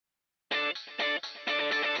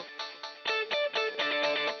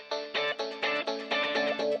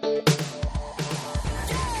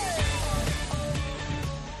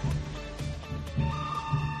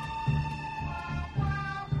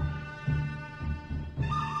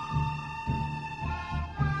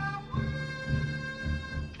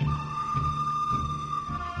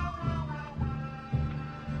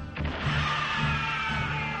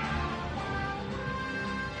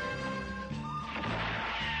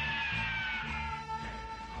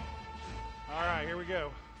we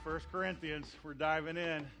go. 1 Corinthians, we're diving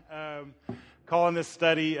in. Calling this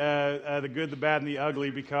study The Good, the Bad, and the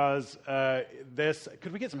Ugly because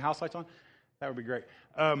could we get some house lights on? That would be great.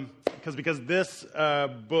 Because this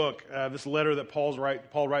book, this letter that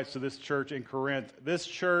Paul writes to this church in Corinth, this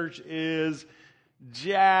church is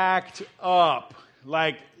jacked up.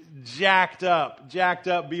 Like jacked up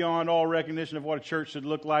beyond all recognition of what a church should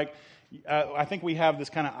look like. I think we have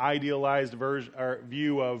this kind of idealized version or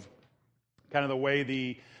view of kind of the way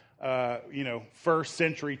the first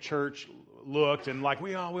century church looked, and like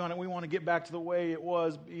we want to get back to the way it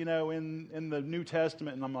was, in the New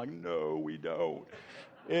Testament. And I'm like, no, we don't.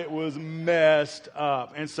 It was messed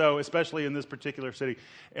up, and so especially in this particular city.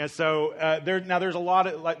 And so there is a lot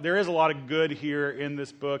of good here in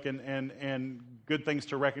this book, and good things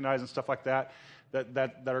to recognize and stuff like that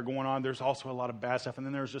are going on. There's also a lot of bad stuff, and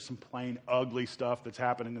then there's just some plain ugly stuff that's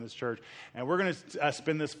happening in this church. And we're going to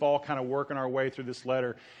spend this fall kind of working our way through this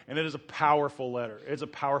letter, and it is a powerful letter. It's a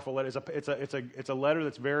powerful letter. It's a letter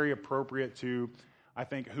that's very appropriate to, I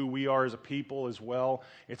think, who we are as a people as well.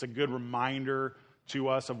 It's a good reminder to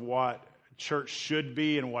us of what church should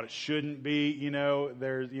be and what it shouldn't be. You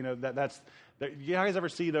guys ever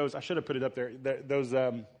see those? I should have put it up there. Those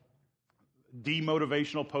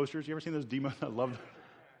demotivational posters. You ever seen those I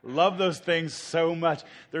love those things so much.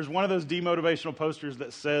 There's one of those demotivational posters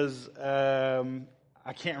that says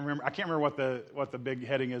I can't remember what the big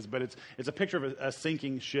heading is, but it's a picture of a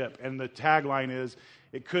sinking ship, and the tagline is,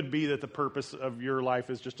 "It could be that the purpose of your life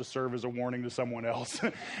is just to serve as a warning to someone else."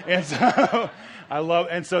 And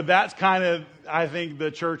so that's kind of, I think,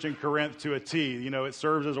 the church in Corinth to a T. It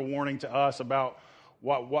serves as a warning to us about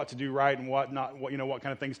what to do right and what not, what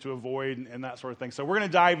kind of things to avoid and that sort of thing. So we're going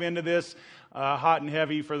to dive into this hot and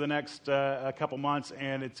heavy for the next couple months,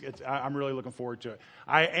 and I'm really looking forward to it.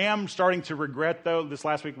 I am starting to regret, though. This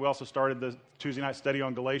last week we also started the Tuesday night study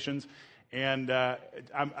on Galatians, and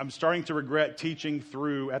I'm starting to regret teaching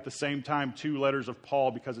through at the same time 2 letters of Paul,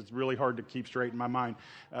 because it's really hard to keep straight in my mind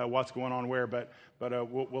what's going on where. But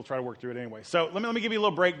we'll try to work through it anyway. So let me give you a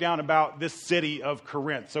little breakdown about this city of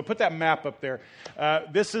Corinth. So put that map up there.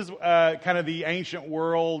 This is kind of the ancient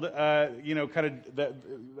world, kind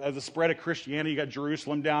of the spread of Christianity. You got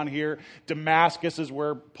Jerusalem down here. Damascus is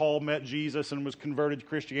where Paul met Jesus and was converted to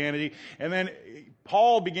Christianity. And then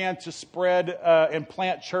Paul began to spread and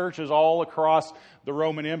plant churches all across the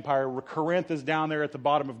Roman Empire. Corinth is down there at the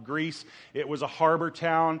bottom of Greece. It was a harbor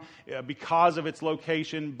town because of its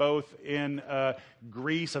location both in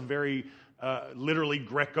Greece, a very literally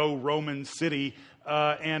Greco-Roman city,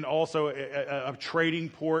 and also a trading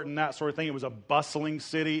port and that sort of thing. It was a bustling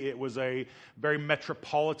city. It was a very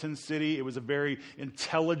metropolitan city. It was a very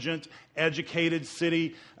intelligent, educated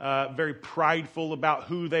city, very prideful about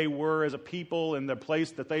who they were as a people and the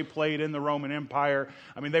place that they played in the Roman Empire.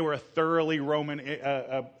 I mean, they were a thoroughly Roman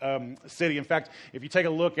city. In fact, if you take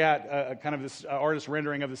a look at kind of this artist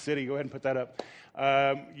rendering of the city, go ahead and put that up.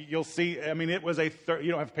 You'll see, I mean, it was you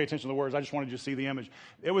don't have to pay attention to the words, I just wanted you to see the image.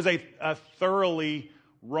 It was a thoroughly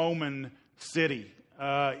Roman city,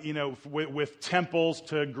 with temples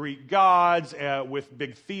to Greek gods, with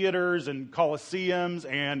big theaters and colosseums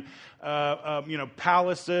and,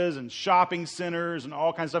 palaces and shopping centers and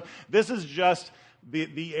all kinds of stuff. This is just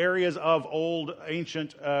the areas of old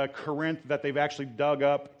ancient Corinth that they've actually dug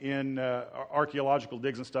up in archaeological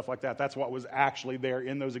digs and stuff like that. That's what was actually there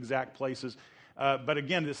in those exact places. But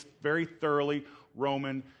again, this very thoroughly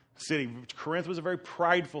Roman city. Corinth was a very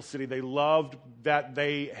prideful city. They loved that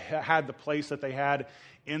they had the place that they had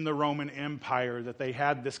in the Roman Empire, that they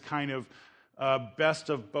had this kind of best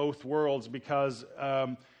of both worlds, because,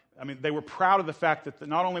 they were proud of the fact that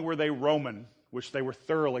not only were they Roman, which they were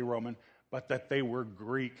thoroughly Roman, but that they were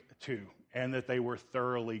Greek too, and that they were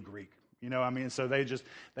thoroughly Greek. So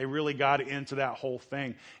they really got into that whole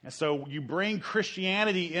thing. And so you bring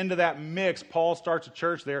Christianity into that mix. Paul starts a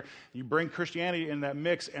church there. You bring Christianity in that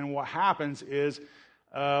mix, and what happens is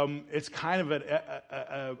it's kind of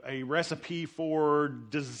a recipe for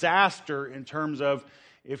disaster in terms of,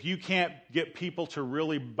 if you can't get people to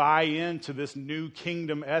really buy into this new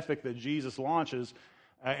kingdom ethic that Jesus launches,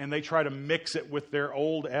 and they try to mix it with their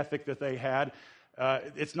old ethic that they had,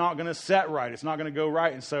 it's not going to set right. It's not going to go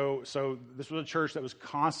right. And so this was a church that was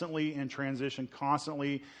constantly in transition,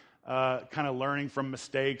 constantly kind of learning from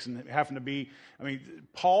mistakes and having to be.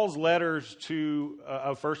 Paul's letters to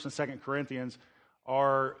of 1st and 2nd Corinthians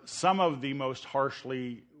are some of the most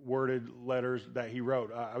harshly worded letters that he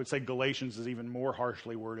wrote. I would say Galatians is even more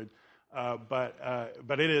harshly worded. But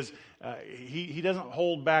it is, he doesn't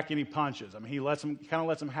hold back any punches. He lets them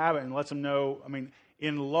have it and lets them know.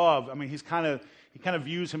 in love. I mean, he kind of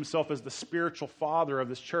views himself as the spiritual father of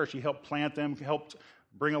this church. He helped plant them, helped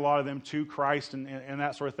bring a lot of them to Christ and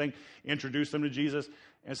that sort of thing, introduce them to Jesus.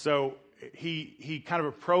 And so he kind of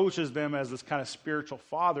approaches them as this kind of spiritual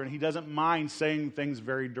father, and he doesn't mind saying things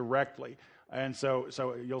very directly. And so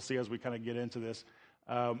you'll see as we kind of get into this.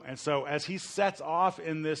 And so as he sets off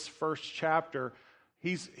in this first chapter,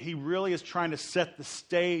 he really is trying to set the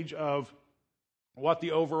stage of what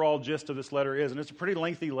the overall gist of this letter is. And it's a pretty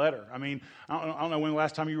lengthy letter. I mean, I don't know when the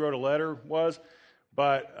last time you wrote a letter was,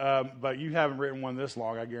 but you haven't written one this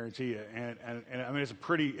long, I guarantee you. And I mean,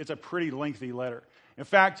 it's a pretty lengthy letter. In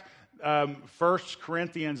fact, 1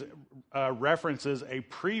 Corinthians references a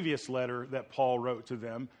previous letter that Paul wrote to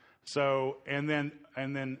them. So, and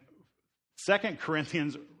then 2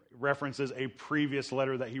 Corinthians references a previous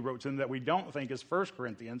letter that he wrote to them that we don't think is 1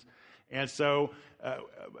 Corinthians. And so,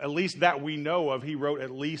 at least that we know of, he wrote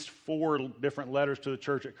at least 4 different letters to the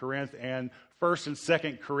church at Corinth, and 1 and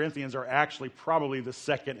 2 Corinthians are actually probably the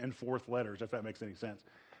 2nd and 4th letters, if that makes any sense.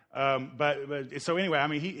 But so anyway, I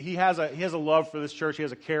mean, he has a love for this church. He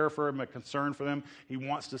has a care for them, a concern for them. He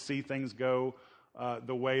wants to see things go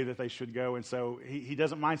the way that they should go, and so he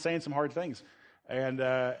doesn't mind saying some hard things.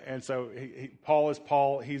 And so Paul is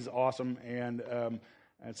Paul. He's awesome, and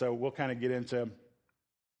so we'll kind of get into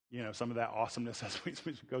some of that awesomeness as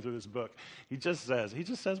we go through this book. He just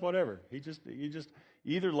says whatever. You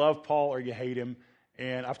either love Paul or you hate him.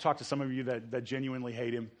 And I've talked to some of you that genuinely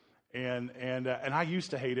hate him, and I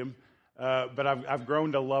used to hate him, but I've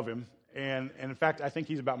grown to love him. And in fact, I think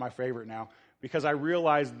he's about my favorite now because I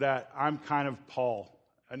realized that I'm kind of Paul,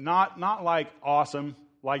 not like awesome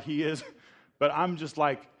like he is, but I'm just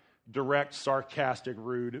like direct, sarcastic,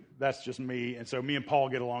 rude. That's just me. And so me and Paul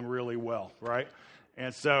get along really well, right?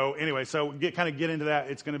 And so anyway, get into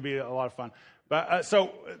that. It's going to be a lot of fun. But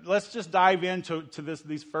so let's just dive into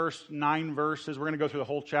these first 9 verses. We're going to go through the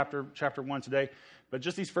whole chapter 1 today. But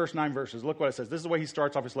just these first 9 verses. Look what it says. This is the way he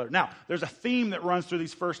starts off his letter. Now, there's a theme that runs through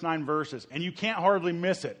these first 9 verses, and you can't hardly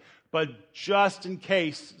miss it. But just in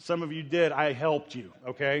case some of you did, I helped you,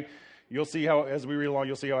 okay? You'll see how, as we read along,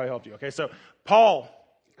 you'll see how I helped you. Okay, so Paul,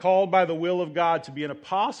 called by the will of God to be an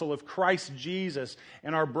apostle of Christ Jesus,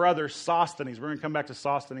 and our brother Sosthenes. We're going to come back to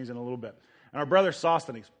Sosthenes in a little bit. And our brother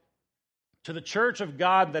Sosthenes, to the church of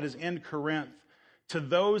God that is in Corinth, to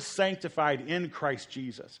those sanctified in Christ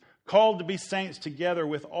Jesus, called to be saints together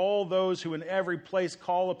with all those who in every place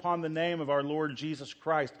call upon the name of our Lord Jesus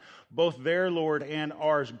Christ, both their Lord and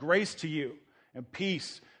ours. Grace to you and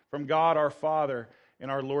peace from God our Father and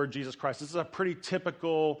our Lord Jesus Christ. This is a pretty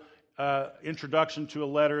typical introduction to a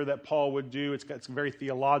letter that Paul would do. It's very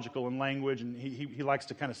theological in language, and he likes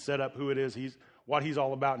to kind of set up who it is, what he's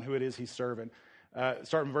all about, and who it is he's serving.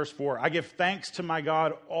 Starting in verse 4, I give thanks to my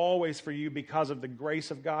God always for you because of the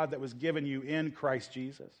grace of God that was given you in Christ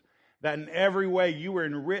Jesus, that in every way you were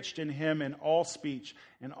enriched in him in all speech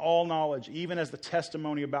and all knowledge, even as the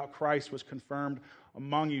testimony about Christ was confirmed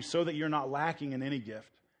among you, so that you're not lacking in any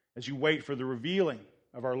gift, as you wait for the revealing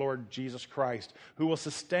of our Lord Jesus Christ, who will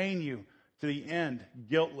sustain you to the end,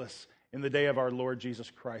 guiltless in the day of our Lord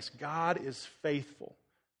Jesus Christ. God is faithful,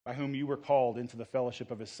 by whom you were called into the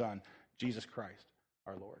fellowship of his Son, Jesus Christ,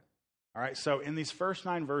 our Lord. All right, so in these first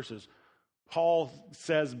 9 verses, Paul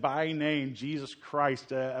says by name Jesus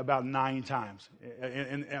Christ about 9 times.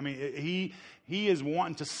 And I mean, he is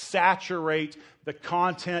wanting to saturate the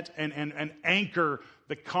content and anchor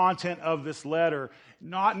the content of this letter,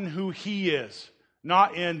 not in who he is,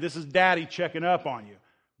 not in this is daddy checking up on you,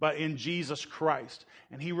 but in Jesus Christ.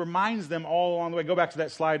 And he reminds them all along the way. Go back to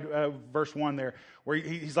that slide, verse 1 there, where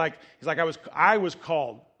he's like, I was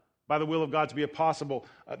called by the will of God to be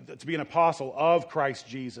an apostle of Christ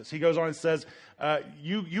Jesus. He goes on and says,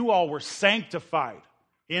 you all were sanctified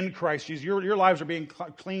in Christ Jesus. Your lives are being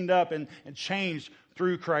cleaned up and changed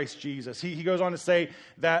through Christ Jesus. He goes on to say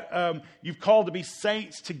that you've called to be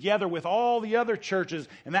saints together with all the other churches,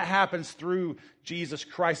 and that happens through Jesus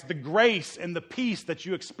Christ. The grace and the peace that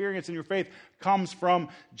you experience in your faith comes from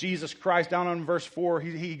Jesus Christ. Down on verse 4,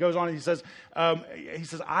 he goes on and he says,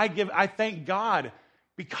 I thank God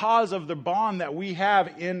because of the bond that we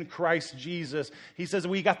have in Christ Jesus. He says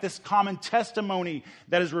we got this common testimony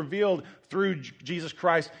that is revealed through Jesus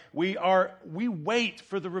Christ. We wait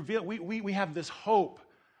for the reveal. We have this hope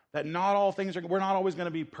that we're not always going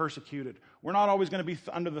to be persecuted. We're not always going to be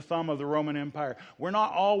under the thumb of the Roman Empire. We're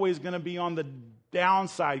not always going to be on the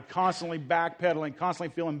downside, constantly backpedaling,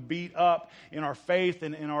 constantly feeling beat up in our faith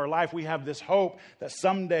and in our life. We have this hope that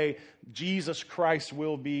someday Jesus Christ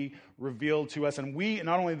will be revealed to us. And we,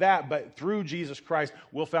 not only that, but through Jesus Christ,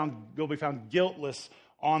 we'll be found guiltless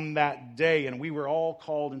on that day, and we were all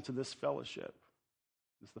called into this fellowship.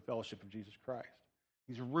 It's the fellowship of Jesus Christ.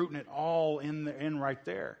 He's rooting it all in right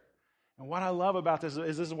there. And what I love about this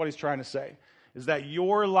is what he's trying to say, is that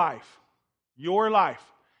your life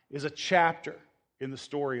is a chapter in the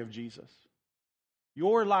story of Jesus.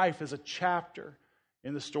 Your life is a chapter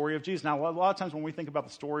in the story of Jesus. Now, a lot of times when we think about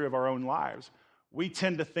the story of our own lives, we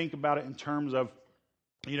tend to think about it in terms of,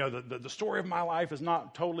 the story of my life is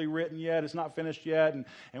not totally written yet, it's not finished yet,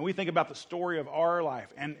 and we think about the story of our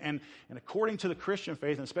life. And according to the Christian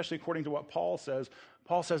faith, and especially according to what Paul says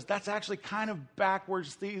that's actually kind of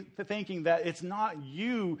backwards thinking, that it's not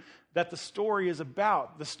you that the story is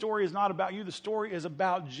about. The story is not about you, the story is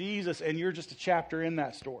about Jesus, and you're just a chapter in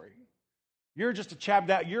that story. You're just a chapter,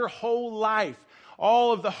 that your whole life,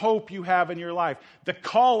 all of the hope you have in your life, the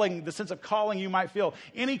calling, the sense of calling you might feel,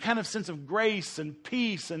 any kind of sense of grace and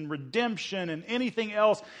peace and redemption and anything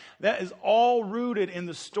else, that is all rooted in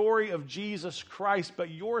the story of Jesus Christ.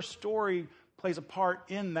 But your story plays a part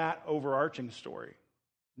in that overarching story.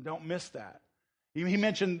 Don't miss that. He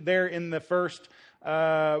mentioned there in the first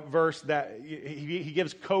verse that he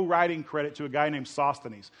gives co-writing credit to a guy named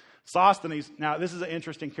Sosthenes. Sosthenes, now this is an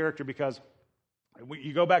interesting character because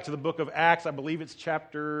you go back to the book of Acts, I believe it's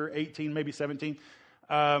chapter 18, maybe 17.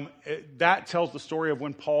 That tells the story of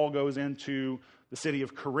when Paul goes into the city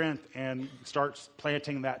of Corinth and starts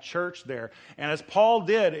planting that church there. And as Paul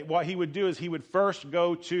did, what he would do is he would first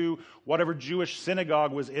go to whatever Jewish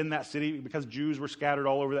synagogue was in that city, because Jews were scattered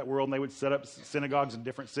all over that world, and they would set up synagogues in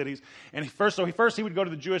different cities. And first he would go to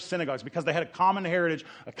the Jewish synagogues because they had a common heritage,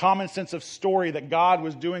 a common sense of story that God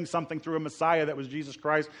was doing something through a Messiah that was Jesus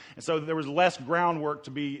Christ. And so there was less groundwork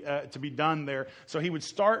to be done there. So he would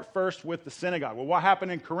start first with the synagogue. Well, what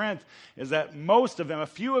happened in Corinth is that most of them, a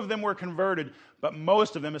few of them were converted, but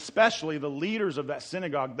most of them, especially the leaders of that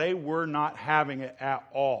synagogue, they were not having it at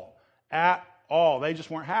all. At all. They just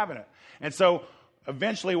weren't having it. And so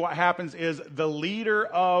eventually what happens is the leader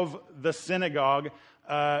of the synagogue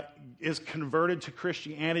is converted to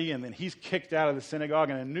Christianity, and then he's kicked out of the synagogue,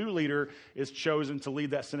 and a new leader is chosen to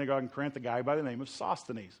lead that synagogue in Corinth, a guy by the name of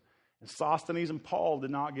Sosthenes. And Sosthenes and Paul did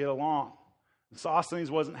not get along. Sosthenes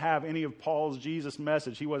wasn't have any of Paul's Jesus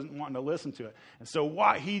message. He wasn't wanting to listen to it. And so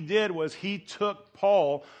what he did was he took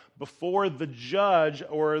Paul before the judge,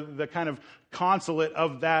 or the kind of consulate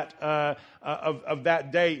of that of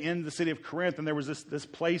that day in the city of Corinth. And there was this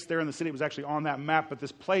place there in the city. It was actually on that map, but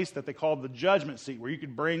this place that they called the judgment seat, where you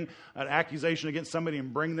could bring an accusation against somebody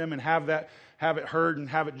and bring them and have it heard and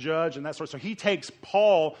have it judged and that sort of. So he takes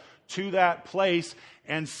Paul to that place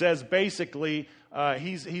and says basically,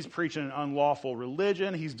 he's preaching an unlawful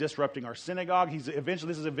religion. He's disrupting our synagogue. This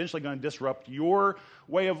is eventually going to disrupt your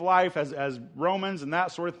way of life as Romans and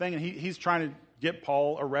that sort of thing. And he's trying to get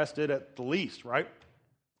Paul arrested at the least, right?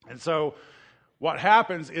 And so what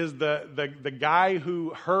happens is the guy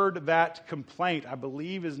who heard that complaint, I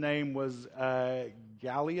believe his name was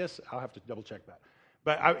Gallus. I'll have to double check that.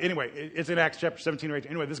 But anyway, it's in Acts chapter 17 or 18.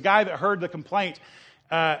 Anyway, this guy that heard the complaint,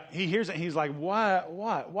 he hears it and he's like, Why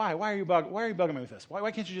are you bugging me with this?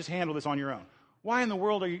 Why can't you just handle this on your own? Why in the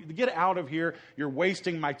world are you, get out of here, you're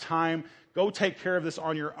wasting my time, go take care of this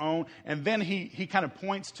on your own. And then he kind of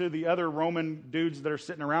points to the other Roman dudes that are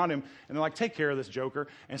sitting around him, and they're like, take care of this joker.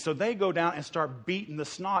 And so they go down and start beating the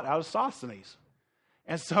snot out of Sosthenes.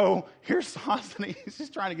 And so here's Sosthenes, he's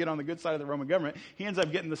trying to get on the good side of the Roman government. He ends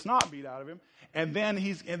up getting the snot beat out of him. And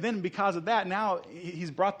then because of that, now he's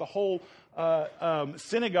brought the whole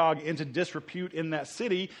synagogue into disrepute in that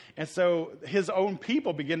city. And so his own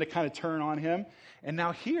people begin to kind of turn on him. And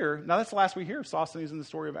now that's the last we hear of Sosthenes in the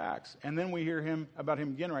story of Acts. And then we hear about him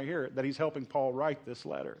again right here, that he's helping Paul write this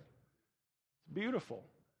letter. It's beautiful.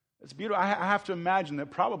 It's beautiful. I have to imagine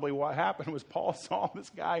that probably what happened was Paul saw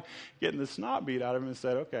this guy getting the snot beat out of him and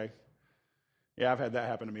said, okay, yeah, I've had that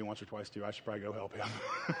happen to me once or twice too. I should probably go help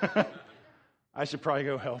him. I should probably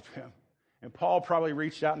go help him. And Paul probably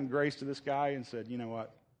reached out in grace to this guy and said, you know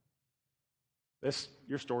what?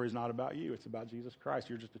 Your story is not about you. It's about Jesus Christ.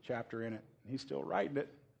 You're just a chapter in it. And he's still writing it.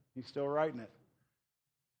 He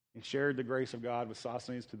shared the grace of God with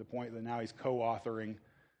Sosthenes to the point that now he's co-authoring.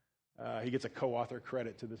 He gets a co-author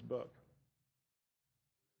credit to this book.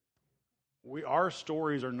 Our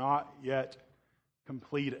stories are not yet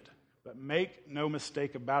completed. But make no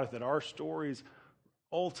mistake about it that our stories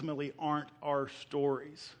ultimately aren't our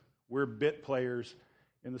stories. We're bit players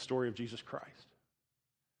in the story of Jesus Christ.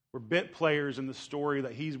 We're bit players in the story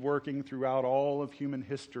that he's working throughout all of human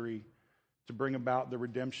history to bring about the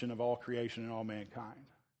redemption of all creation and all mankind.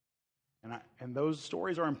 And those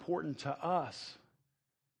stories are important to us.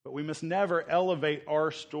 But we must never elevate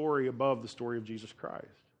our story above the story of Jesus Christ.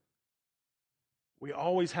 We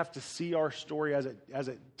always have to see our story as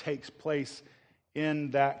it takes place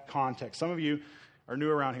in that context. Some of you are new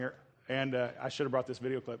around here, and I should have brought this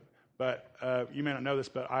video clip, but you may not know this,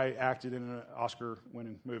 but I acted in an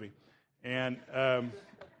Oscar-winning movie. And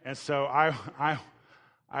so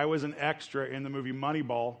I was an extra in the movie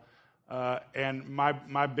Moneyball, and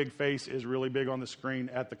my big face is really big on the screen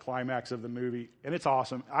at the climax of the movie, and it's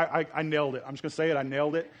awesome. I nailed it. I'm just going to say it. I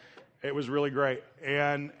nailed it. It was really great.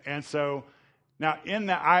 And so now in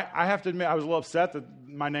that, I have to admit, I was a little upset that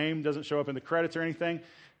my name doesn't show up in the credits or anything,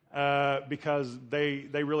 because they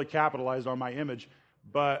really capitalized on my image.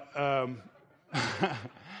 But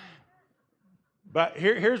but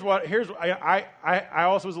here's I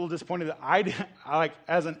also was a little disappointed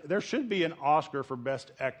that there should be an Oscar for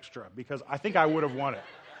Best Extra, because I think I would have won it.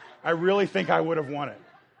 I really think I would have won it.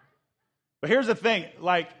 But here's the thing,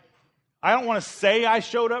 I don't want to say I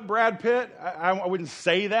showed up Brad Pitt. I wouldn't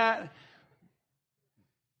say that.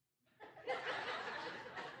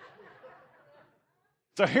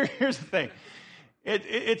 So here's the thing.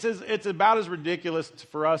 It's about as ridiculous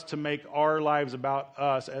for us to make our lives about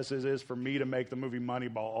us as it is for me to make the movie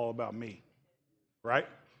Moneyball all about me, right?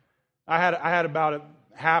 I had about a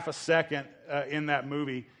half a second in that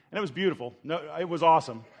movie, and it was beautiful. No, it was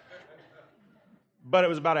awesome, but it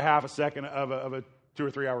was about a half a second of a 2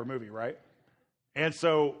 or 3 hour movie, right? And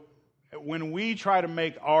so when we try to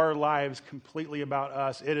make our lives completely about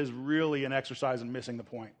us, it is really an exercise in missing the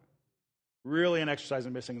point. Really an exercise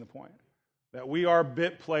in missing the point. That we are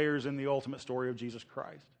bit players in the ultimate story of Jesus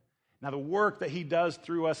Christ. Now, the work that he does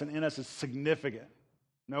through us and in us is significant.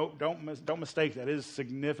 No, don't mistake that. It is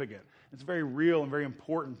significant. It's very real and very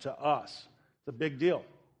important to us. It's a big deal.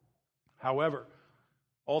 However,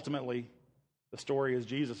 ultimately, the story is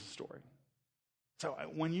Jesus' story. So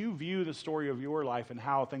when you view the story of your life and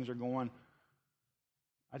how things are going,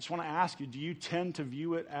 I just want to ask you, do you tend to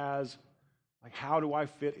view it as how do I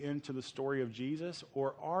fit into the story of Jesus?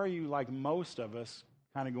 Or are you, like most of us,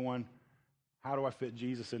 kind of going, how do I fit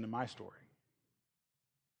Jesus into my story?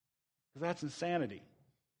 Because that's insanity.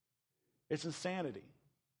 It's insanity.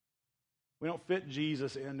 We don't fit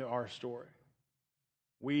Jesus into our story.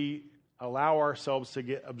 We allow ourselves to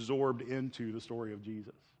get absorbed into the story of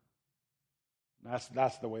Jesus.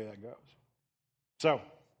 That's the way that goes. So,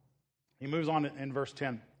 he moves on in verse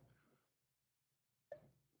 10.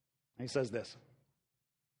 He says this,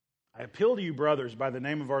 I appeal to you, brothers, by the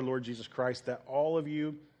name of our Lord Jesus Christ, that all of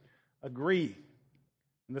you agree,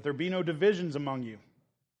 and that there be no divisions among you,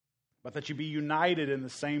 but that you be united in the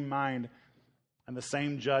same mind and the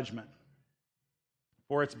same judgment.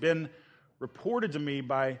 For it's been reported to me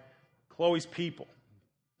by Chloe's people.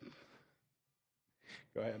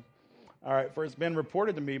 Go ahead. All right, for it's been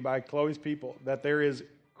reported to me by Chloe's people that there is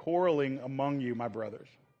quarreling among you, my brothers.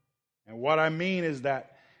 And what I mean is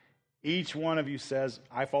that each one of you says,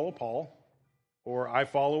 I follow Paul, or I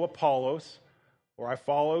follow Apollos, or I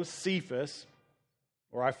follow Cephas,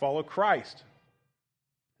 or I follow Christ.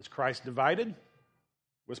 Is Christ divided?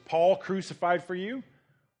 Was Paul crucified for you?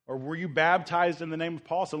 Or were you baptized in the name of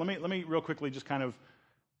Paul? So let me real quickly just kind of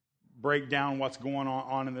break down what's going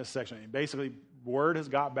on in this section. Basically, word has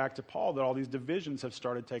got back to Paul that all these divisions have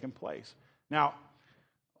started taking place. Now,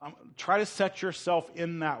 try to set yourself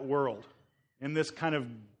in that world, in this kind of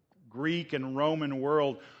Greek and Roman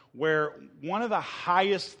world, where one of the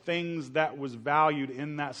highest things that was valued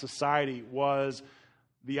in that society was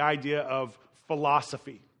the idea of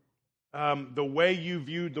philosophy. The way you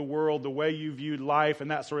viewed the world, the way you viewed life,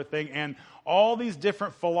 and that sort of thing. And all these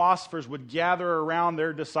different philosophers would gather around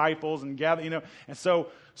their disciples and gather, and so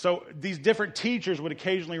these different teachers would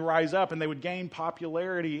occasionally rise up and they would gain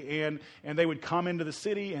popularity and they would come into the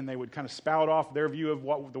city and they would kind of spout off their view of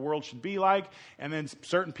what the world should be like. And then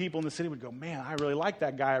certain people in the city would go, man, I really like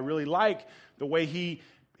that guy. I really like the way he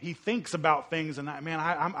thinks about things. And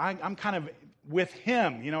I'm kind of with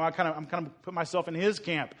him, I'm kind of put myself in his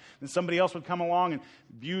camp. And somebody else would come along and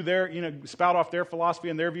view spout off their philosophy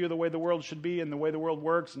and their view of the way the world should be and the way the world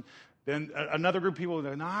works. And then another group of people would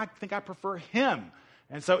go, no, I think I prefer him.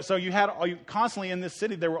 And so you had constantly in this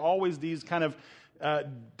city, there were always these kind of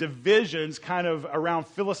divisions kind of around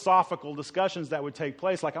philosophical discussions that would take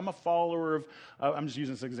place. Like, I'm a follower of, I'm just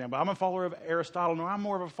using this example, I'm a follower of Aristotle. No, I'm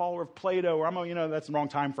more of a follower of Plato. Or that's the wrong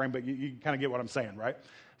time frame, but you kind of get what I'm saying, right?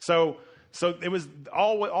 So it was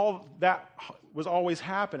all that was always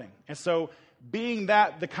happening. And so being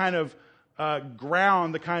that the kind of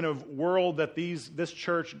ground, the kind of world that this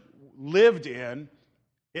church lived in,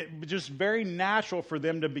 it was just very natural for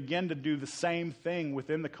them to begin to do the same thing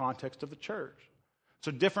within the context of the church.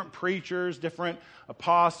 So different preachers, different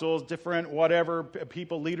apostles, different whatever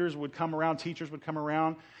people, leaders would come around, teachers would come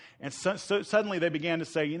around. And so suddenly they began to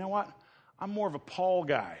say, you know what? I'm more of a Paul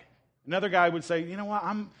guy. Another guy would say, you know what?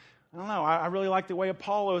 I don't know. I really like the way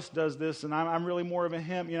Apollos does this, and I'm really more of a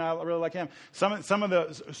him. You know, I really like him. Some of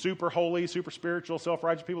the super holy, super spiritual,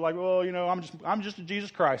 self-righteous people are like, well, you know, I'm just a Jesus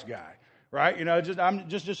Christ guy, right? You know, I'm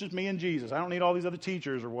just me and Jesus. I don't need all these other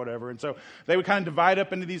teachers or whatever. And so they would kind of divide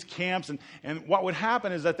up into these camps, and what would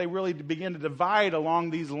happen is that they really begin to divide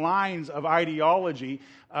along these lines of ideology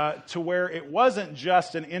to where it wasn't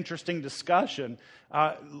just an interesting discussion.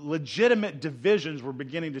 Legitimate divisions were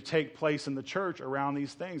beginning to take place in the church around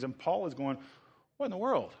these things. And Paul is going, what in the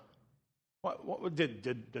world? What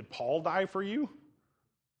did Paul die for you?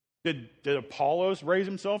 Did Apollos raise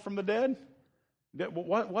himself from the dead?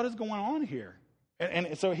 What is going on here?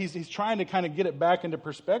 And so he's trying to kind of get it back into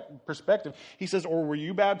perspective. He says, or were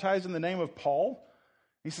you baptized in the name of Paul?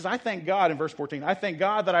 He says, I thank God, in verse 14, I thank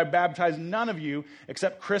God that I baptized none of you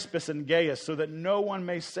except Crispus and Gaius, so that no one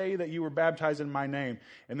may say that you were baptized in my name.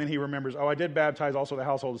 And then he remembers, I did baptize also the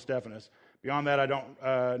household of Stephanas. Beyond that, I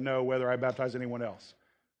don't know whether I baptized anyone else.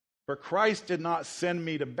 For Christ did not send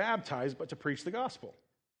me to baptize, but to preach the gospel,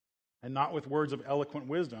 and not with words of eloquent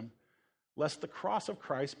wisdom, lest the cross of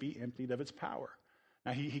Christ be emptied of its power.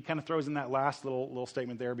 Now, he kind of throws in that last little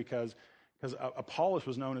statement there because Apollos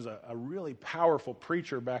was known as a really powerful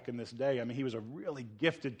preacher back in this day. I mean, he was a really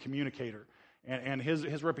gifted communicator, and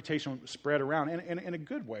his reputation spread around in a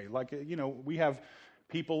good way. Like, you know, we have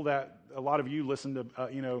people that a lot of you listen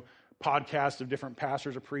to, podcasts of different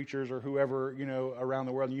pastors or preachers or whoever, around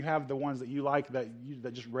the world. And you have the ones that you like that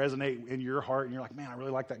just resonate in your heart, and you're like, man, I really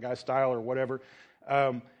like that guy's style or whatever.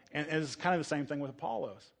 And it's kind of the same thing with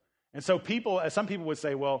Apollos. And so some people would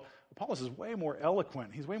say, well, Apollos is way more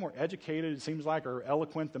eloquent. He's way more educated, it seems like, or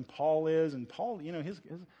eloquent than Paul is. And Paul, his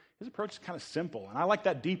approach is kind of simple. And I like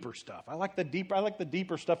that deeper stuff. I like the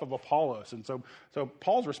deeper stuff of Apollos. And so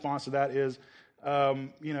Paul's response to that is,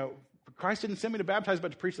 Christ didn't send me to baptize,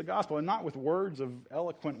 but to preach the gospel, and not with words of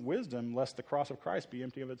eloquent wisdom, lest the cross of Christ be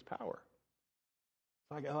empty of its power.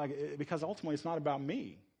 Because ultimately it's not about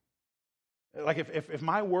me. Like if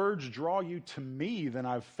my words draw you to me, then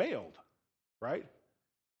I've failed, right?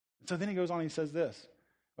 So then he goes on and he says this.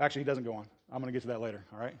 Well, actually, he doesn't go on. I'm going to get to that later,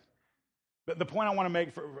 all right? But the point I want to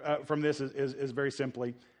make from this is very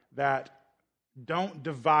simply that don't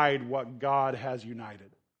divide what God has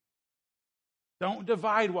united. Don't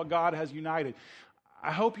divide what God has united.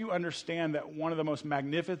 I hope you understand that one of the most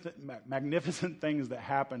magnificent things that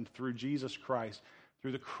happened through Jesus Christ,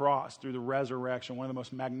 through the cross, through the resurrection, one of the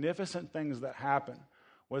most magnificent things that happened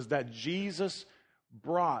was that Jesus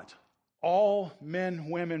brought all men,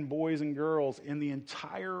 women, boys, and girls in the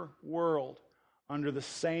entire world under the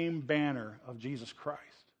same banner of Jesus Christ.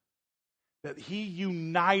 That he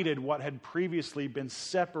united what had previously been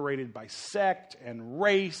separated by sect and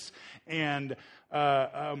race and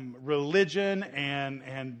religion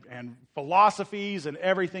and philosophies and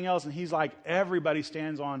everything else. And he's like, everybody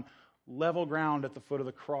stands on level ground at the foot of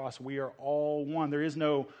the cross. We are all one. There is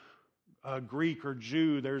no Greek or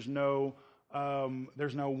Jew. There's no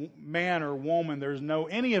man or woman. There's no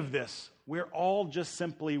any of this. We're all just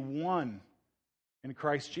simply one in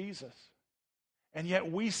Christ Jesus. And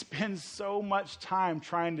yet we spend so much time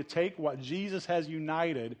trying to take what Jesus has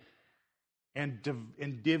united and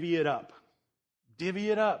divvy it up. Divvy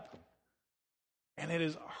it up. And it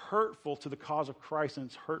is hurtful to the cause of Christ, and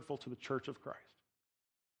it's hurtful to the church of Christ.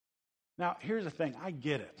 Now, here's the thing. I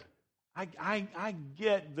get it. I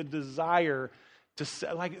get the desire to,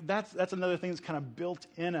 that's another thing that's kind of built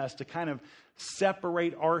in us, to kind of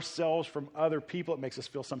separate ourselves from other people. It makes us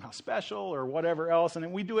feel somehow special or whatever else. And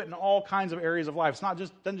then we do it in all kinds of areas of life.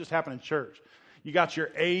 Doesn't just happen in church. You got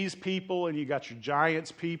your A's people, and you got your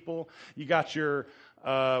Giants people. You got your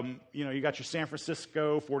you got your San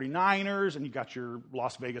Francisco 49ers, and you got your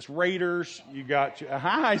Las Vegas Raiders. You got you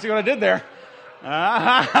see what I did there?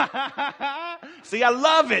 See, I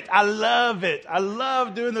love it. I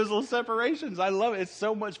love doing those little separations. I love it. It's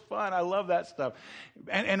so much fun. I love that stuff.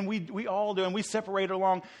 And we all do, and we separate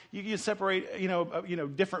along. You separate,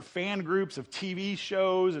 different fan groups of TV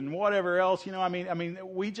shows and whatever else. I mean,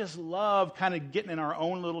 we just love kind of getting in our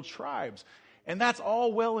own little tribes, and that's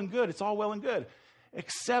all well and good. It's all well and good,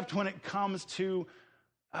 except when it comes to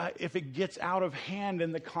if it gets out of hand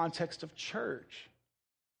in the context of church.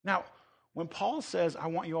 Now, when Paul says, I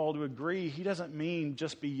want you all to agree, he doesn't mean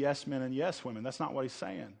just be yes men and yes women. That's not what he's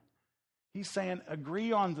saying. He's saying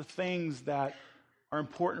agree on the things that are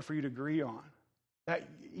important for you to agree on. That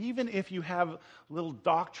even if you have little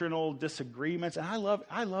doctrinal disagreements, and I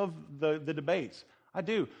love the debates. I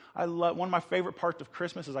do. I love, one of my favorite parts of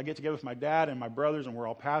Christmas is I get together with my dad and my brothers, and we're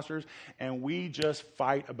all pastors, and we just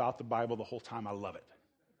fight about the Bible the whole time. I love it.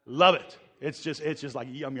 Love it. It's just like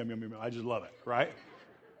yum, yum, yum, yum. I just love it, right?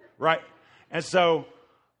 Right. And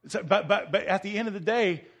but at the end of the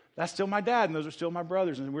day, that's still my dad, and those are still my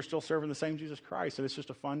brothers, and we're still serving the same Jesus Christ, and it's just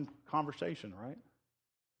a fun conversation, right?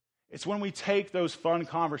 It's when we take those fun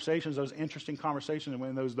conversations, those interesting conversations, and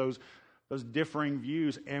when those differing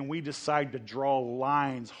views, and we decide to draw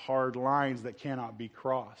lines, hard lines that cannot be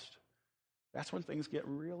crossed. That's when things get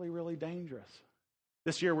really, really dangerous.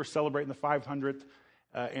 This year we're celebrating the 500th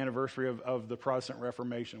anniversary of the Protestant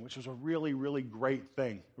Reformation, which was a really, really great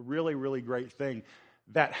thing. A really, really great thing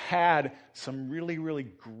that had some really, really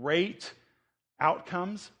great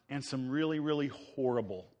outcomes and some really, really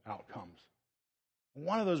horrible outcomes.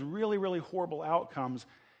 One of those really, really horrible outcomes,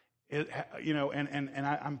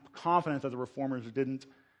 I'm confident that the Reformers didn't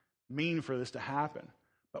mean for this to happen.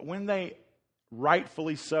 But when they,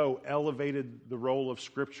 rightfully so, elevated the role of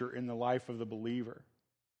Scripture in the life of the believer,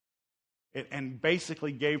 and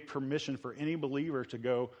basically gave permission for any believer to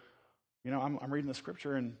go, I'm reading the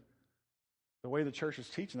Scripture, and the way the church is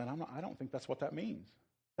teaching that, I don't think that's what that means.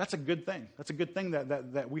 That's a good thing. That's a good thing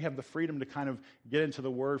that we have the freedom to kind of get into the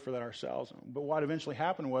Word for that ourselves. But what eventually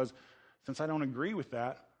happened was, since I don't agree with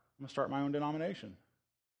that, I'm going to start my own denomination.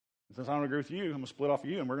 And since I don't agree with you, I'm going to split off of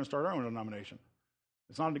you, and we're going to start our own denomination.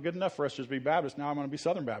 It's not good enough for us to just be Baptist. Now I'm going to be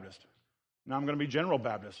Southern Baptist. Now I'm going to be General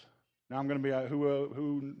Baptist. Now I'm going to be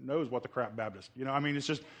who knows what the crap Baptist. It's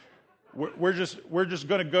just we're just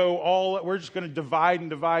going to go all. We're just going to divide and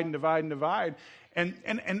divide and divide and divide. And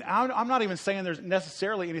I'm not even saying there's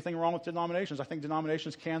necessarily anything wrong with denominations. I think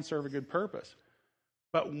denominations can serve a good purpose.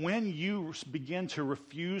 But when you begin to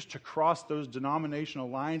refuse to cross those denominational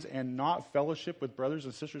lines and not fellowship with brothers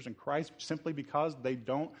and sisters in Christ simply because they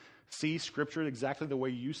don't see Scripture exactly the way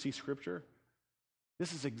you see Scripture,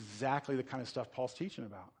 this is exactly the kind of stuff Paul's teaching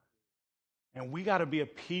about. And we got to be a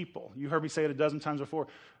people. You heard me say it a dozen times before,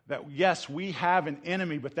 that yes, we have an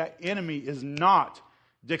enemy, but that enemy is not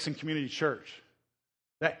Dixon Community Church.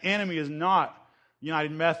 That enemy is not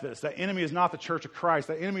United Methodist. That enemy is not the Church of Christ.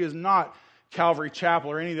 That enemy is not Calvary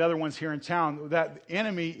Chapel or any of the other ones here in town. That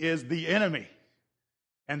enemy is the enemy.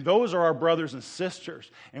 And those are our brothers and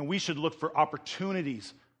sisters. And we should look for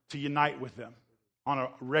opportunities to unite with them on a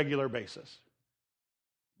regular basis.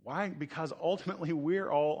 Why? Because ultimately we're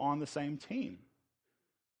all on the same team.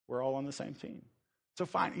 We're all on the same team. So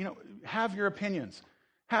fine, have your opinions.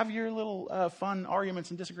 Have your little fun arguments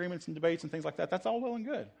and disagreements and debates and things like that. That's all well and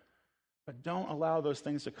good. But don't allow those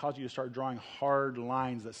things to cause you to start drawing hard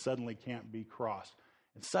lines that suddenly can't be crossed.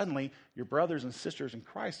 And suddenly, your brothers and sisters in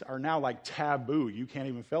Christ are now like taboo. You can't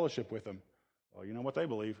even fellowship with them. Well, you know what they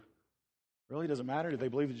believe. Really doesn't matter. Do they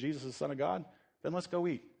believe that Jesus is the Son of God? Then let's go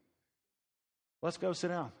eat. Let's go sit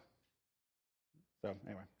down. So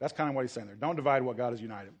anyway, that's kind of what he's saying there. Don't divide what God has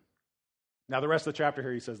united. Now the rest of the chapter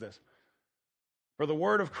here, he says this. For the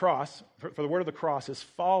word of the cross is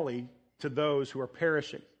folly to those who are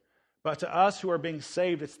perishing. But to us who are being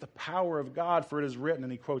saved, it's the power of God, for it is written,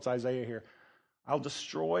 and he quotes Isaiah here, I'll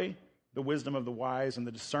destroy the wisdom of the wise, and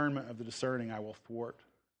the discernment of the discerning I will thwart.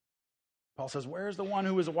 Paul says, where is the one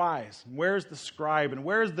who is wise? Where is the scribe? And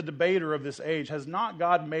where is the debater of this age? Has not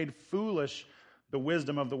God made foolish the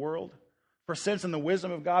wisdom of the world? For since in the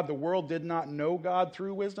wisdom of God, the world did not know God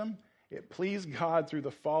through wisdom, it pleased God through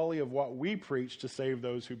the folly of what we preach to save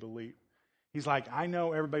those who believe. He's like, I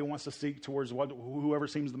know everybody wants to seek towards whoever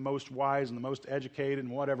seems the most wise and the most educated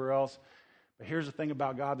and whatever else. But here's the thing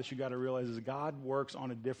about God that you got to realize is God works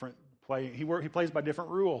on a different play. He plays by different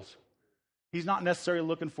rules. He's not necessarily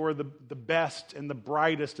looking for the best and the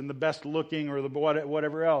brightest and the best looking or the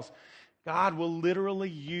whatever else. God will literally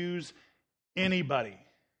use anybody.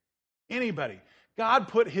 Anybody. God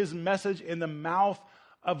put his message in the mouth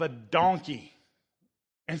of a donkey.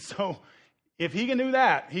 And so, if he can do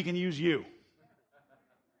that, he can use you.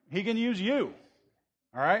 He can use you.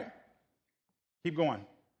 All right? Keep going.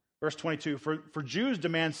 Verse 22. For Jews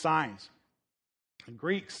demand signs, and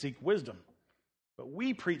Greeks seek wisdom. But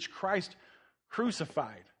we preach Christ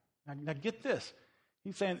crucified. Now get this.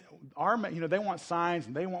 He's saying, they want signs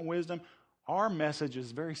and they want wisdom. Our message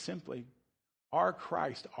is very simply, our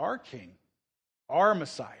Christ, our King, our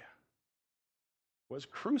Messiah, was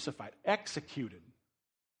crucified, executed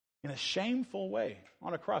in a shameful way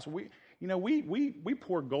on a cross. We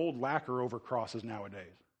pour gold lacquer over crosses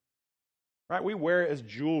nowadays, right? We wear it as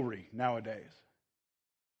jewelry nowadays.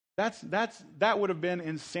 That would have been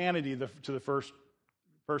insanity to the first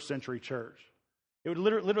century church. It would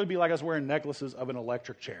literally be like us wearing necklaces of an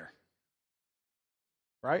electric chair,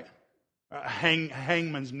 right? a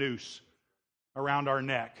hangman's noose around our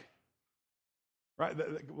neck. Right?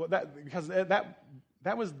 Because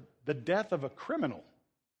that was the death of a criminal.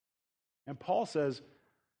 And Paul says,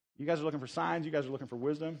 you guys are looking for signs, you guys are looking for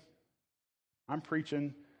wisdom. I'm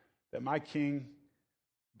preaching that my king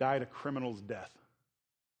died a criminal's death.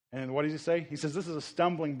 And what does he say? He says this is a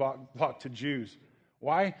stumbling block to Jews.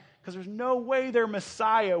 Why? Because there's no way their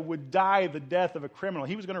Messiah would die the death of a criminal.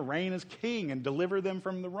 He was going to reign as king and deliver them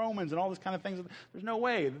from the Romans and all this kind of things. There's no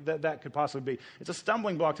way that could possibly be. It's a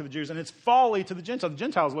stumbling block to the Jews, and it's folly to the Gentiles. The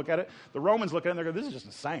Gentiles look at it, the Romans look at it, and they go, this is just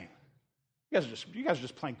insane. You guys are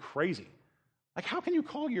just plain crazy. Like, how can you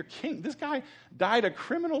call your king? This guy died a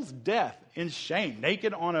criminal's death in shame,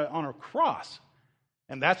 naked on a cross.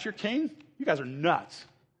 And that's your king? You guys are nuts.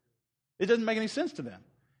 It doesn't make any sense to them.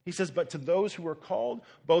 He says, but to those who are called,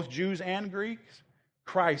 both Jews and Greeks,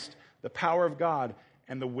 Christ, the power of God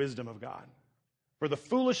and the wisdom of God. For the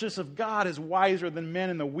foolishness of God is wiser than men,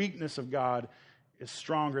 and the weakness of God is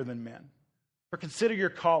stronger than men. For consider your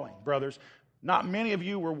calling, brothers. Not many of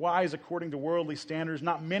you were wise according to worldly standards.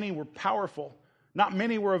 Not many were powerful. Not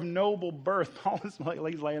many were of noble birth. Paul is like,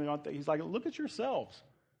 he's laying it on. He's like, look at yourselves.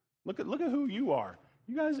 Look at who you are.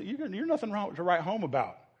 You guys, you're nothing wrong to write home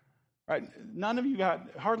about. Right?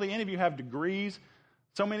 Hardly any of you have degrees.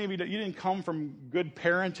 So many of you didn't come from good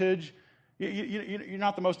parentage. You're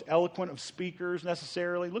not the most eloquent of speakers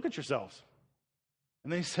necessarily. Look at yourselves.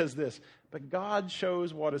 And then he says this, but God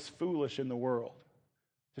chose what is foolish in the world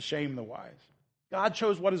to shame the wise. God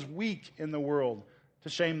chose what is weak in the world to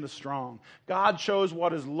shame the strong. God chose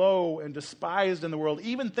what is low and despised in the world,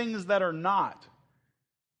 even things that are not,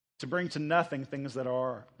 to bring to nothing things that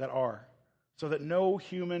are, so that no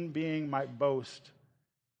human being might boast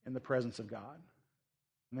in the presence of God.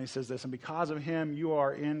 And then he says this, and because of him you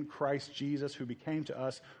are in Christ Jesus, who became to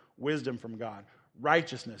us wisdom from God,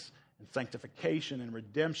 righteousness and sanctification and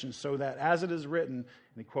redemption, so that, as it is written, and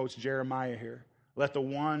he quotes Jeremiah here, let the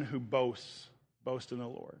one who boasts boast in the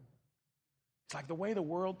Lord. It's like the way the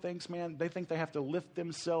world thinks, man. They think they have to lift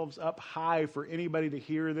themselves up high for anybody to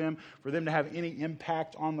hear them, for them to have any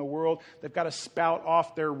impact on the world. They've got to spout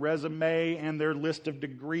off their resume and their list of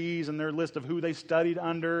degrees and their list of who they studied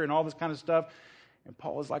under and all this kind of stuff. And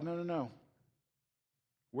Paul is like, no.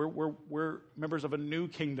 We're members of a new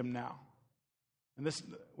kingdom now. And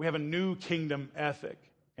we have a new kingdom ethic.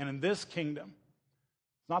 And in this kingdom,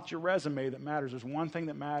 it's not your resume that matters. There's one thing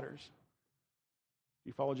that matters.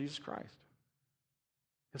 You follow Jesus Christ.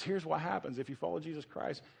 Because here's what happens. If you follow Jesus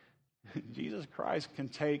Christ, Jesus Christ can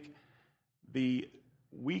take the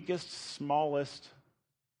weakest, smallest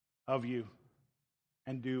of you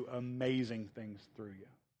and do amazing things through you.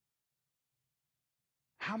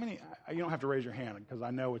 How many, you don't have to raise your hand because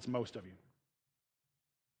I know it's most of you,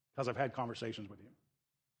 because I've had conversations with you.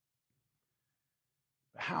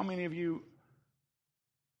 But how many of you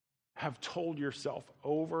have told yourself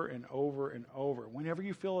over and over and over, whenever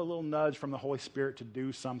you feel a little nudge from the Holy Spirit to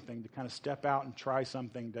do something, to kind of step out and try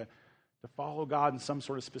something, to follow God in some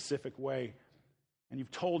sort of specific way, and you've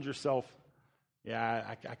told yourself,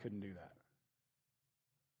 yeah, I couldn't do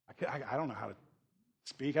that. I don't know how to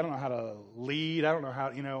speak. I don't know how to lead. I don't know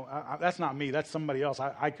how, that's not me. That's somebody else.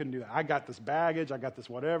 I couldn't do that. I got this baggage. I got this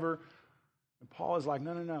whatever. And Paul is like,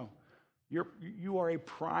 no. You are a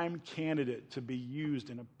prime candidate to be used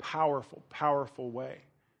in a powerful, powerful way.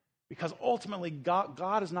 Because ultimately,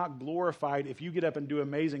 God is not glorified if you get up and do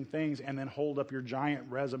amazing things and then hold up your giant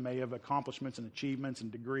resume of accomplishments and achievements and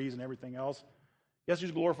degrees and everything else. Guess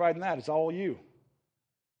who's glorified in that? It's all you.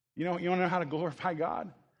 You want to know how to glorify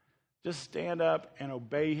God? Just stand up and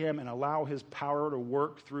obey him and allow his power to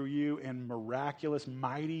work through you in miraculous,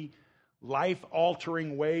 mighty,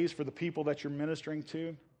 life-altering ways for the people that you're ministering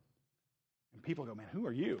to. And people go, man, who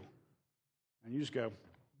are you? And you just go,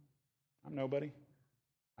 I'm nobody.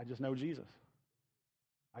 I just know Jesus.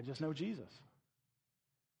 I just know Jesus.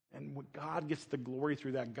 And when God gets the glory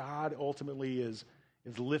through that, God ultimately is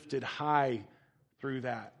lifted high through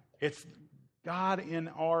that. It's God in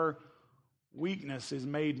our weakness is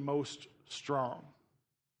made most strong.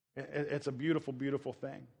 It's a beautiful, beautiful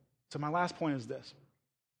thing. So my last point is this,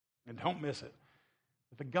 and don't miss it.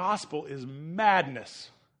 The gospel is madness.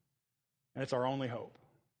 And it's our only hope.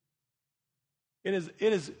 It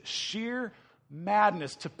is sheer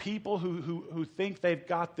madness to people who think they've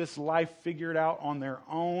got this life figured out on their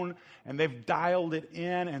own, and they've dialed it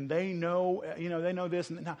in, and they know this.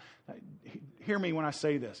 And now, hear me when I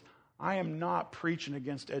say this. I am not preaching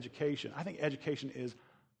against education. I think education is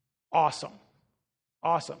awesome.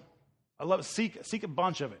 Awesome. I love it. Seek a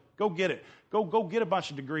bunch of it. Go get it. Go get a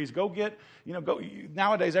bunch of degrees. Go get,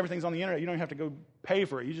 nowadays everything's on the internet. You don't even have to go pay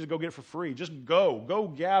for it. You just go get it for free. Just go. Go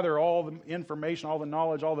gather all the information, all the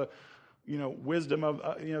knowledge, all the, wisdom of,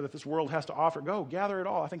 that this world has to offer. Go gather it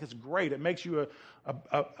all. I think it's great. It makes you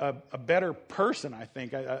a better person, I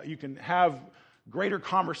think. You can have greater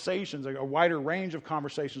conversations, a wider range of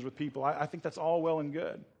conversations with people. I think that's all well and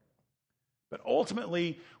good. But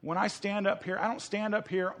ultimately, when I stand up here, I don't stand up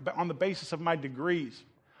here on the basis of my degrees.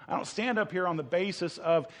 I don't stand up here on the basis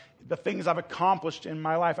of the things I've accomplished in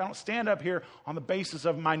my life. I don't stand up here on the basis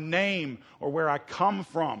of my name or where I come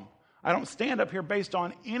from. I don't stand up here based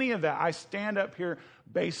on any of that. I stand up here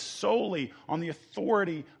based solely on the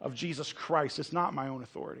authority of Jesus Christ. It's not my own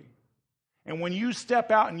authority. And when you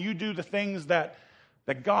step out and you do the things that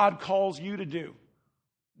God calls you to do,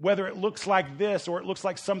 whether it looks like this or it looks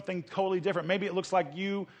like something totally different. Maybe it looks like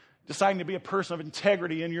you deciding to be a person of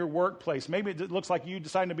integrity in your workplace. Maybe it looks like you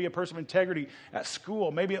deciding to be a person of integrity at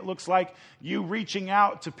school. Maybe it looks like you reaching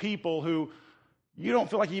out to people who you don't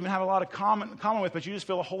feel like you even have a lot of common with, but you just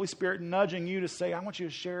feel the Holy Spirit nudging you to say, I want you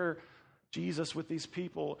to share Jesus with these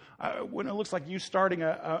people. When it looks like you starting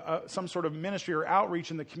some sort of ministry or outreach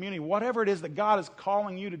in the community, whatever it is that God is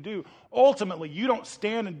calling you to do, ultimately you don't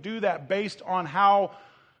stand and do that based on how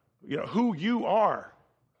who you are.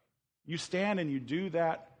 You stand and you do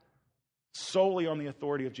that solely on the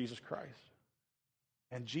authority of Jesus Christ.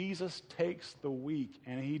 And Jesus takes the weak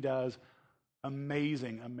and he does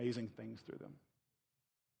amazing, amazing things through them.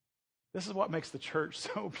 This is what makes the church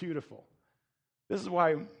so beautiful. This is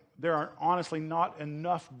why there are honestly not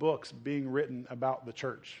enough books being written about the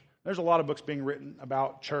church. There's a lot of books being written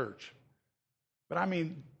about church. But I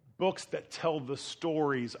mean books that tell the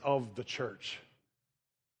stories of the church.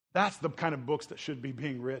 That's the kind of books that should be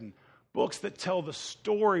being written. Books that tell the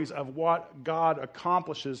stories of what God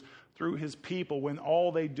accomplishes through his people when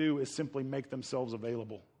all they do is simply make themselves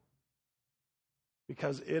available.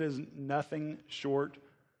 Because it is nothing short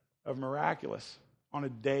of miraculous on a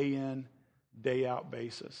day in, day out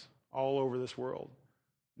basis all over this world.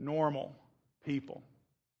 Normal people.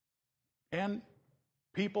 And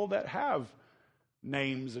people that have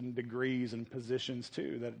names and degrees and positions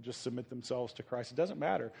too, that just submit themselves to Christ. It doesn't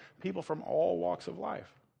matter. People from all walks of life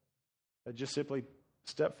that just simply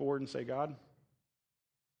step forward and say, God,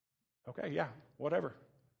 okay, yeah, whatever.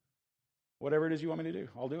 Whatever it is you want me to do,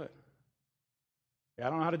 I'll do it. Yeah,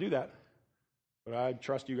 I don't know how to do that, but I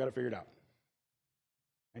trust you got it figured out.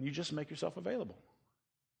 And you just make yourself available.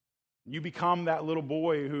 You become that little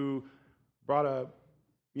boy who brought a,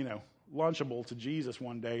 Lunchable to Jesus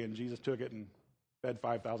one day, and Jesus took it and fed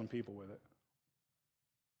 5,000 people with it.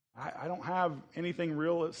 I don't have anything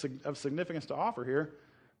real of significance to offer here,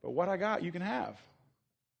 but what I got, you can have.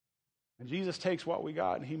 And Jesus takes what we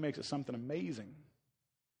got and he makes it something amazing.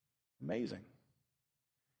 Amazing.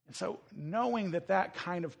 And so, knowing that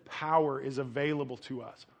kind of power is available to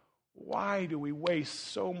us, why do we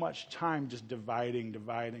waste so much time just dividing? Can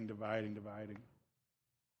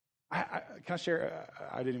I share?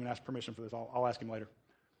 I didn't even ask permission for this. I'll ask him later.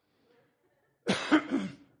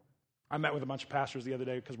 I met with a bunch of pastors the other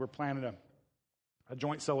day because we're planning a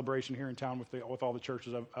joint celebration here in town with all the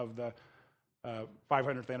churches of the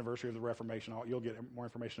 500th anniversary of the Reformation. You'll get more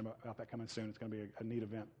information about that coming soon. It's going to be a neat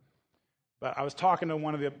event. But I was talking to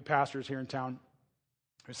one of the pastors here in town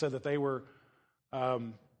who said that they were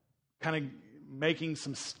kind of making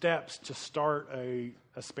some steps to start a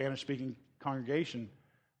Spanish-speaking congregation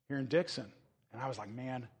here in Dixon. And I was like,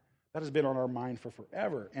 man, that has been on our mind for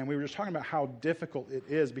forever. And we were just talking about how difficult it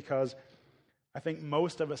is because I think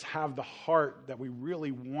most of us have the heart that we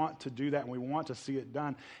really want to do that and we want to see it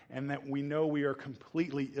done, and that we know we are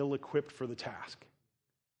completely ill-equipped for the task.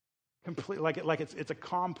 It's a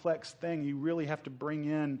complex thing. You really have to bring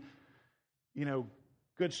in,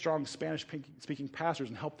 good, strong Spanish-speaking pastors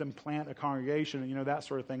and help them plant a congregation, and that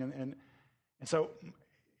sort of thing. And so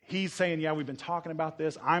he's saying, yeah, we've been talking about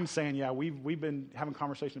this. I'm saying, yeah, we've been having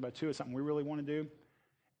conversations about it too. It's something we really want to do.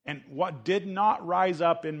 And what did not rise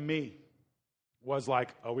up in me was like,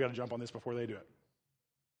 oh, we got to jump on this before they do it.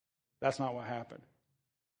 That's not what happened.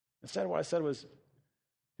 Instead, what I said was,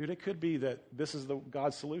 dude, it could be that this is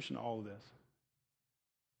God's solution to all of this.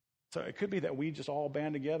 So it could be that we just all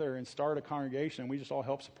band together and start a congregation and we just all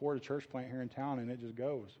help support a church plant here in town and it just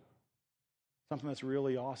goes. Something that's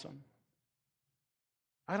really awesome.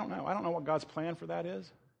 I don't know. I don't know what God's plan for that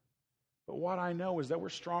is. But what I know is that we're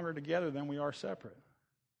stronger together than we are separate.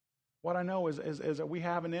 What I know is that we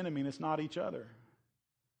have an enemy and it's not each other.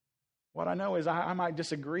 What I know is I might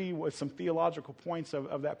disagree with some theological points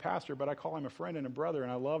of that pastor, but I call him a friend and a brother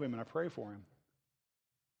and I love him and I pray for him.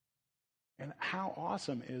 And how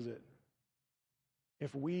awesome is it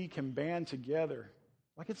if we can band together?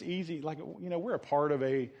 Like, it's easy. Like, we're a part of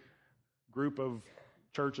a group of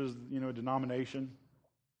churches, a denomination.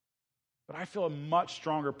 But I feel a much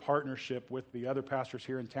stronger partnership with the other pastors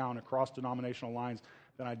here in town across denominational lines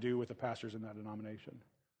than I do with the pastors in that denomination.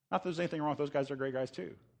 Not that there's anything wrong with those guys. They're great guys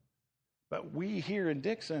too. But we here in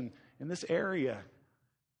Dixon, in this area,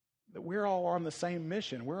 that we're all on the same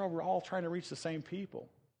mission. We're all trying to reach the same people.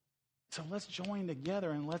 So let's join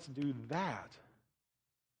together and let's do that.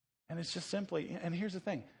 And it's just simply, and here's the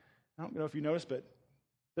thing. I don't know if you noticed, but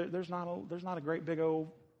there's not a great big old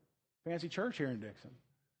fancy church here in Dixon.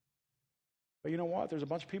 But you know what? There's a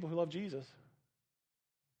bunch of people who love Jesus.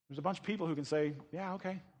 There's a bunch of people who can say, yeah,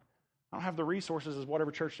 okay, I don't have the resources as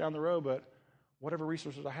whatever church down the road, but whatever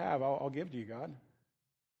resources I have, I'll give to you, God.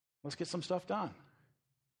 Let's get some stuff done.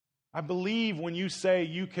 I believe when you say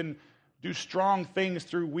you can do strong things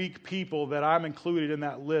through weak people, that I'm included in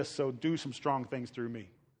that list, so do some strong things through me.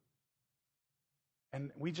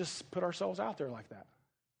 And we just put ourselves out there like that.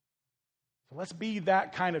 So let's be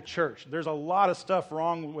that kind of church. There's a lot of stuff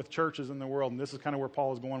wrong with churches in the world, and this is kind of where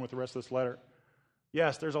Paul is going with the rest of this letter.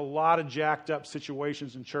 Yes, there's a lot of jacked up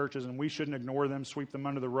situations in churches, and we shouldn't ignore them, sweep them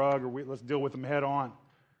under the rug, or let's deal with them head on.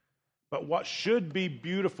 But what should be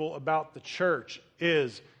beautiful about the church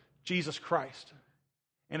is Jesus Christ.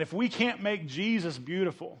 And if we can't make Jesus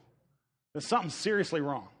beautiful, then something's seriously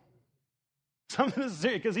wrong. Something is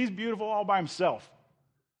serious, because he's beautiful all by himself.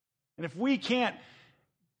 And if we can't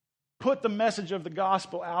put the message of the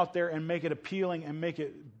gospel out there and make it appealing and make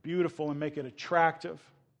it beautiful and make it attractive,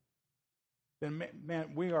 then,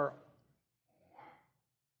 man, we've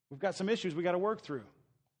got some issues we got to work through.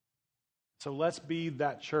 So let's be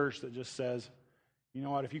that church that just says, you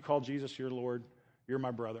know what, if you call Jesus your Lord, you're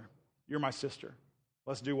my brother, you're my sister.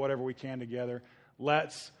 Let's do whatever we can together.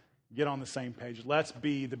 Let's get on the same page. Let's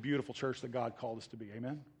be the beautiful church that God called us to be.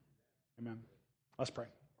 Amen? Amen. Let's pray.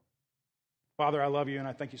 Father, I love you, and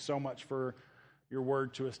I thank you so much for your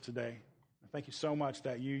word to us today. I thank you so much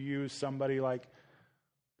that you use somebody like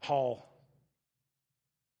Paul,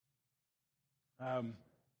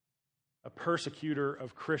 a persecutor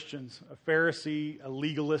of Christians, a Pharisee, a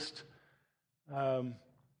legalist, and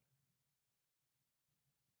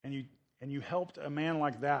you helped a man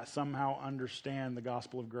like that somehow understand the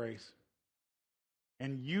gospel of grace,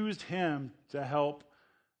 and used him to help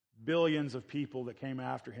billions of people that came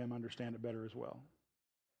after him understand it better as well.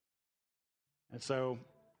 And so,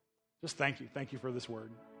 just thank you. Thank you for this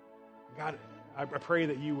word. God, I pray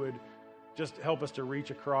that you would just help us to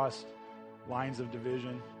reach across lines of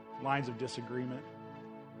division, lines of disagreement,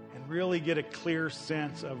 and really get a clear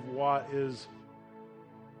sense of what is,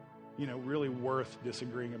 really worth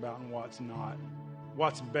disagreeing about and what's not.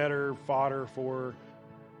 What's better fodder for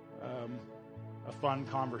a fun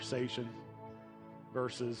conversation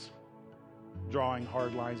versus drawing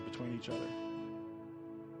hard lines between each other.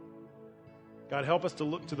 God, help us to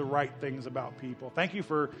look to the right things about people. Thank you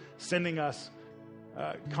for sending us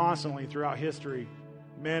constantly throughout history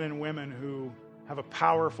men and women who have a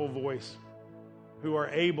powerful voice, who are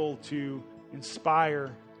able to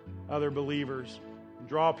inspire other believers,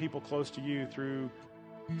 draw people close to you through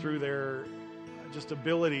their just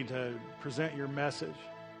ability to present your message.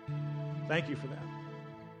 Thank you for that.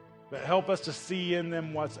 But help us to see in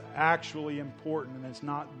them what's actually important, and it's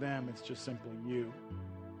not them, it's just simply you.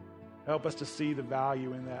 Help us to see the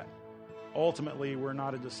value in that. Ultimately, we're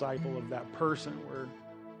not a disciple of that person.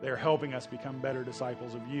 They're helping us become better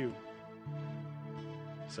disciples of you.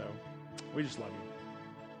 So, we just love you.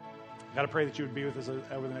 Got to pray that you would be with us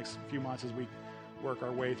over the next few months as we work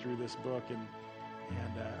our way through this book, and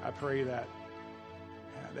I pray that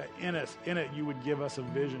in it you would give us a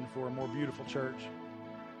vision for a more beautiful church,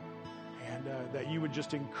 and that you would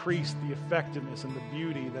just increase the effectiveness and the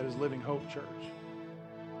beauty that is Living Hope Church,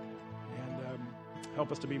 and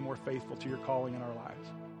help us to be more faithful to your calling in our lives.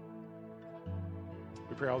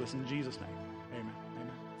 We pray all this in Jesus' name. Amen.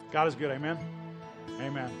 Amen. God is good. Amen.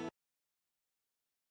 Amen.